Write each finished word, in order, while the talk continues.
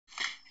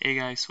Hey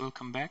guys,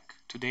 welcome back.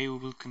 Today we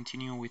will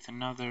continue with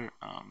another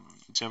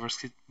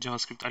JavaScript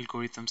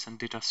algorithms and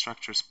data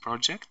structures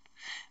project.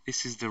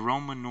 This is the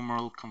Roman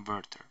numeral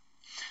converter.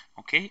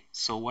 Okay,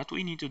 so what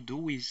we need to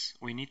do is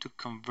we need to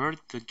convert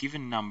the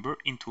given number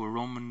into a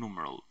Roman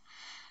numeral.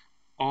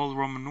 All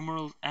Roman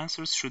numeral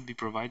answers should be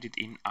provided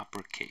in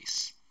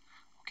uppercase.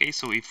 Okay,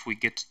 so if we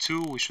get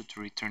 2, we should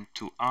return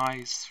 2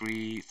 i's,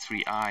 3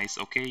 i's.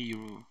 Okay,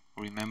 you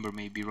remember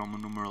maybe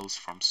Roman numerals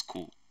from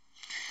school.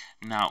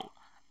 Now,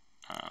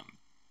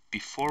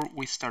 before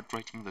we start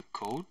writing the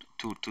code,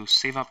 to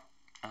save up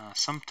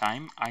some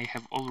time, I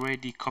have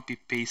already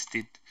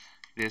copy-pasted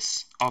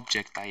this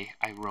object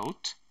I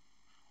wrote.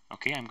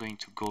 Okay, I'm going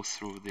to go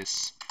through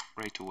this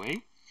right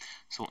away.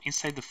 So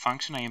inside the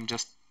function, I am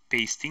just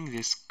pasting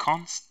this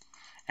const,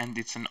 and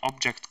it's an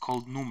object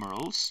called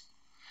numerals.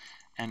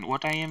 And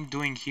what I am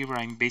doing here,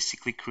 I'm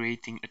basically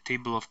creating a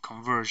table of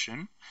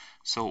conversion.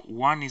 So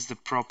 1 is the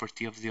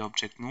property of the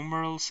object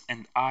numerals,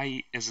 and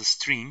I as a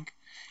string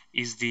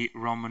is the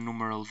Roman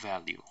numeral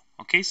value.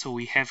 Okay, so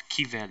we have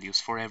key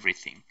values for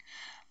everything.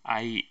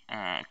 I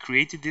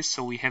created this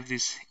so we have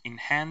this in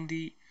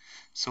handy,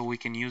 so we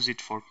can use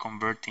it for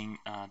converting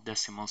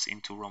decimals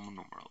into Roman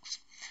numerals.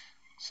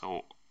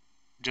 So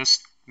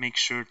just make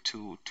sure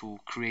to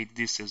create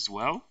this as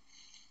well.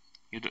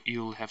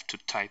 You'll have to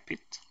type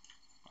it.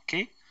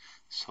 Okay,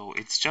 so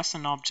it's just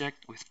an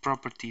object with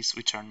properties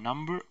which are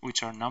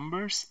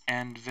numbers,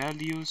 and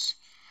values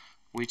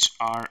which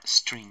are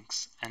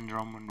strings and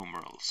Roman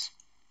numerals.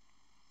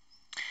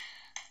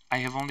 I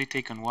have only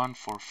taken 1,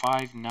 4,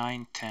 5,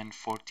 9, 10,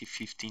 40,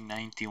 50,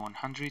 90,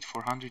 100,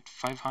 400,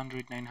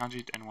 500,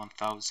 900, and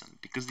 1000,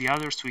 because the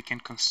others we can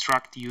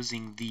construct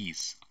using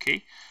these.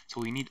 Okay, so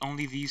we need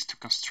only these to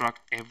construct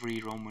every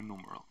Roman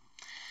numeral.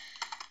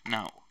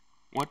 Now,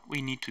 what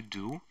we need to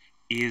do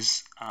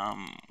is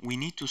we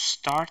need to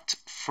start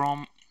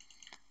from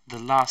the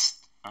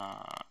last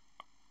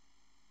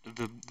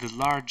the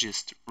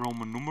largest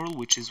Roman numeral,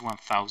 which is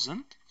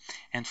 1000,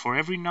 and for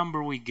every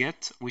number we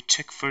get, we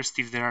check first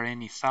if there are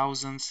any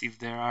thousands, if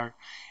there are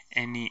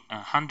any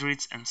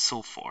hundreds, and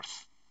so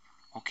forth.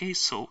 Okay,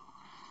 so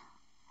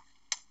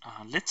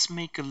let's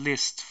make a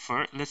list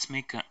let's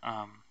make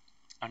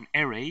an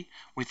array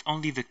with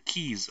only the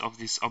keys of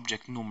this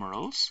object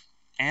numerals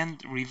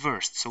and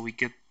reversed, so we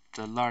get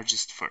the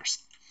largest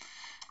first.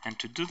 And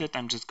to do that,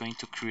 I'm just going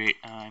to create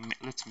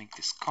let's make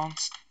this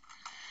const.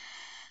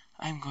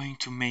 I'm going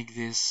to make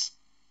this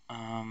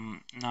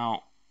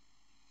now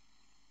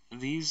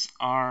these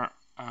are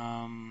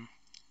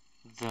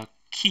the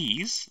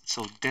keys,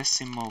 so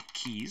decimal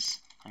keys,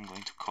 I'm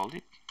going to call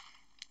it,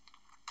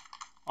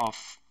 of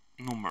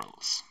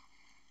numerals.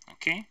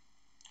 Okay,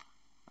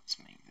 let's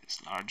make this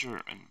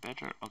larger and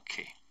better.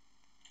 Okay,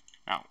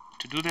 now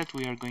to do that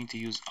we are going to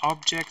use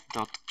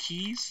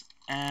object.keys,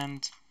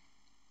 and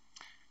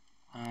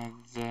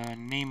the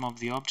name of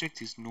the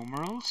object is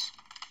numerals,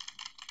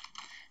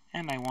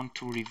 and I want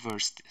to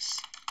reverse this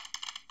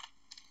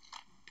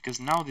because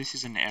now this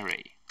is an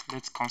array.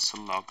 Let's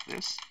console log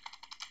this.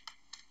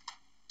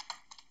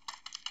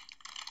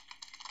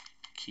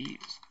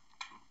 Keys,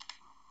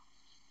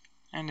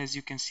 and as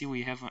you can see,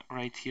 we have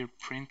right here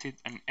printed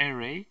an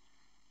array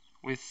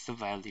with the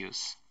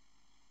values.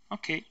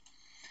 Okay,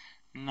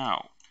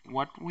 now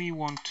what we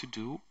want to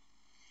do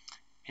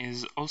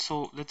is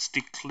also let's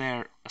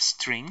declare a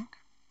string.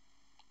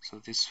 So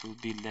this will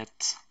be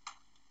let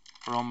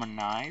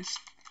romanized,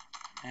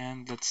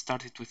 and let's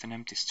start it with an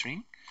empty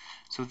string.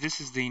 So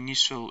this is the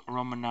initial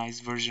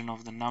romanized version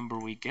of the number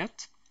we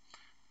get.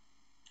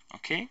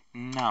 Okay,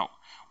 now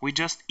we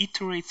just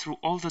iterate through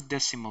all the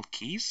decimal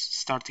keys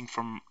starting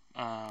from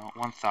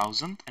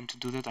 1000, and to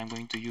do that I'm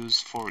going to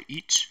use for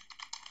each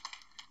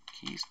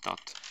keys dot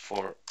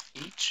for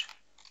each,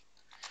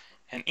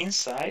 and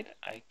inside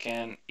I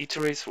can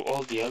iterate through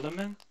all the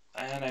elements,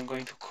 and I'm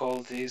going to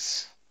call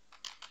this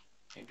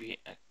maybe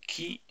a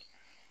key,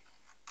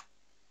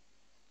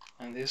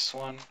 and this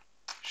one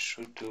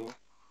should do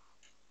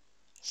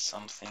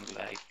something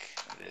like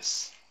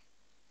this.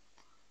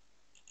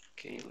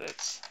 Okay,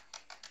 let's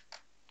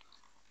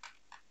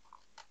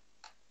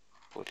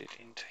put it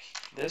into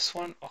this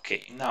one.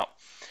 Okay, now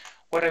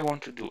what I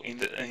want to do in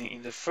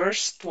the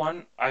first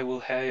one, I will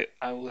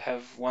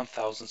have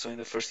 1000, so in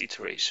the first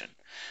iteration.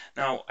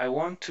 Now I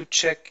want to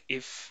check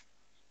if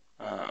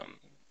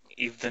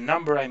the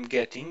number I'm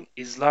getting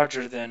is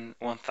larger than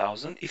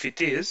 1000. If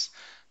it is,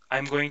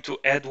 I'm going to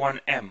add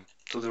one m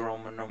to the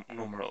Roman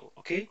numeral.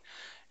 Okay,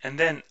 and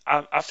then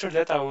after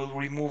that I will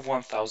remove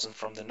 1000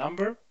 from the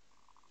number.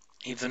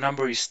 If the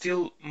number is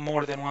still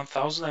more than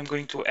 1000, I'm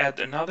going to add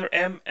another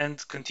m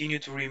and continue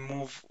to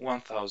remove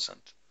 1000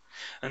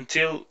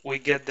 until we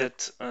get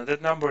that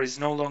that number is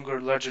no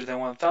longer larger than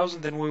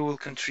 1000. Then we will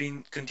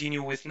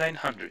continue with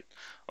 900.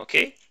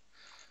 Okay,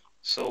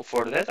 so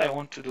for that I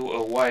want to do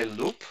a while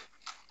loop.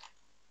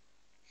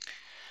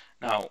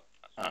 Now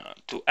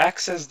to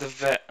access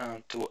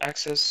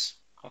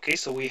okay,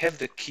 so we have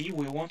the key.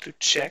 We want to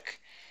check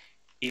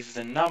if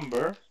the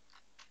number,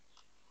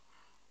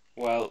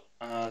 while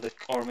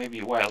or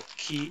maybe while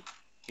key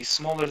is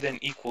smaller than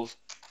equal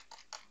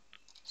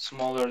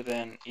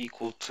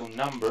to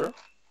number,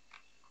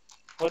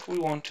 what we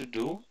want to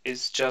do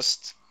is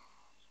just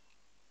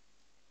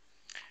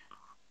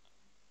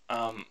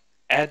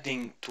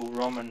adding to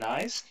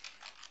Romanized.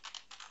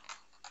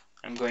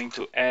 I'm going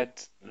to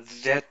add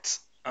that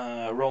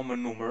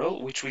Roman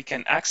numeral, which we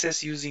can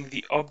access using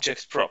the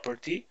object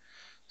property.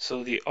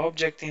 So the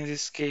object in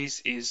this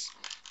case is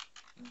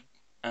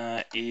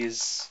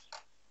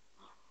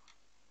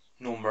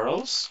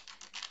numerals,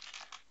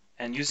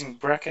 and using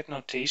bracket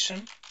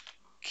notation,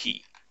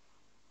 key.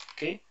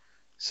 Okay,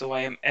 so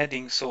I am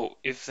adding, so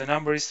if the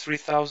number is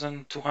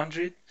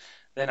 3200,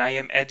 then I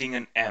am adding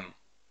an M.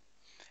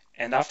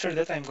 And after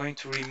that, I'm going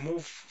to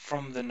remove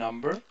from the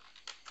number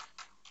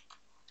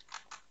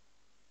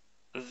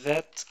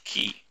that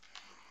key,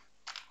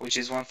 which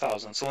is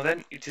 1000. So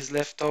then it is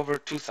left over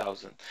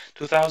 2000.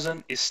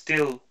 2000 is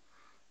still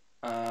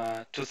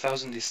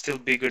 2000 is still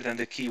bigger than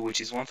the key,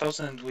 which is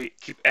 1000, and we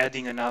keep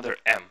adding another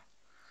M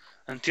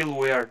until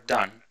we are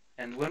done.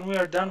 And when we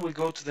are done, we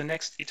go to the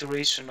next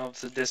iteration of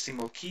the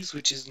decimal keys,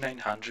 which is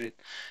 900,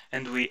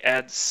 and we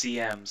add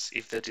CMs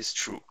if that is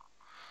true.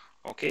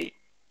 Okay,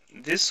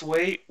 this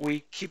way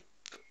we keep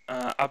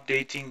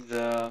updating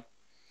the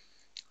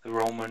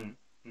Roman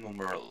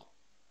numeral.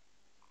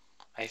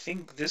 I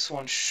think this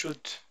one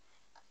should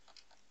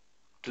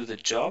do the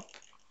job.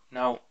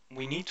 Now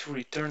we need to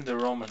return the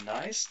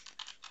Romanized.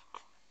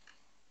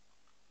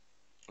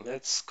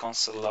 Let's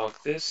console log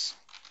this.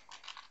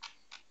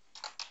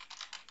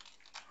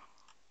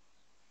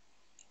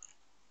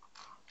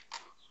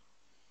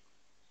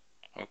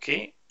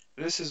 Okay,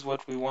 this is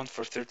what we want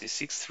for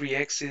 36,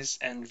 3x's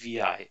and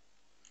VI.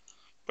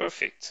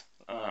 Perfect.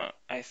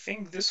 I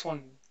think this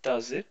one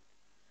does it.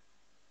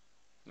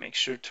 Make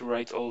sure to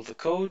write all the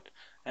code,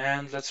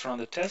 and let's run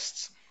the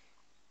tests.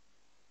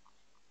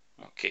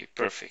 Okay,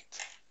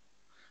 perfect.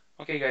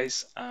 Okay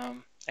guys,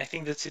 I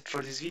think that's it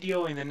for this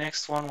video. In the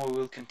next one we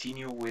will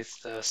continue with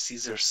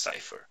Caesar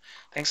cipher.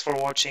 Thanks for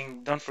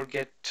watching. Don't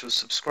forget to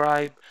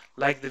subscribe,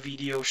 like the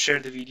video, share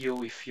the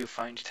video if you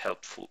find it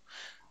helpful.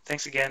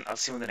 Thanks again. I'll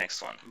see you in the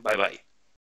next one. Bye bye.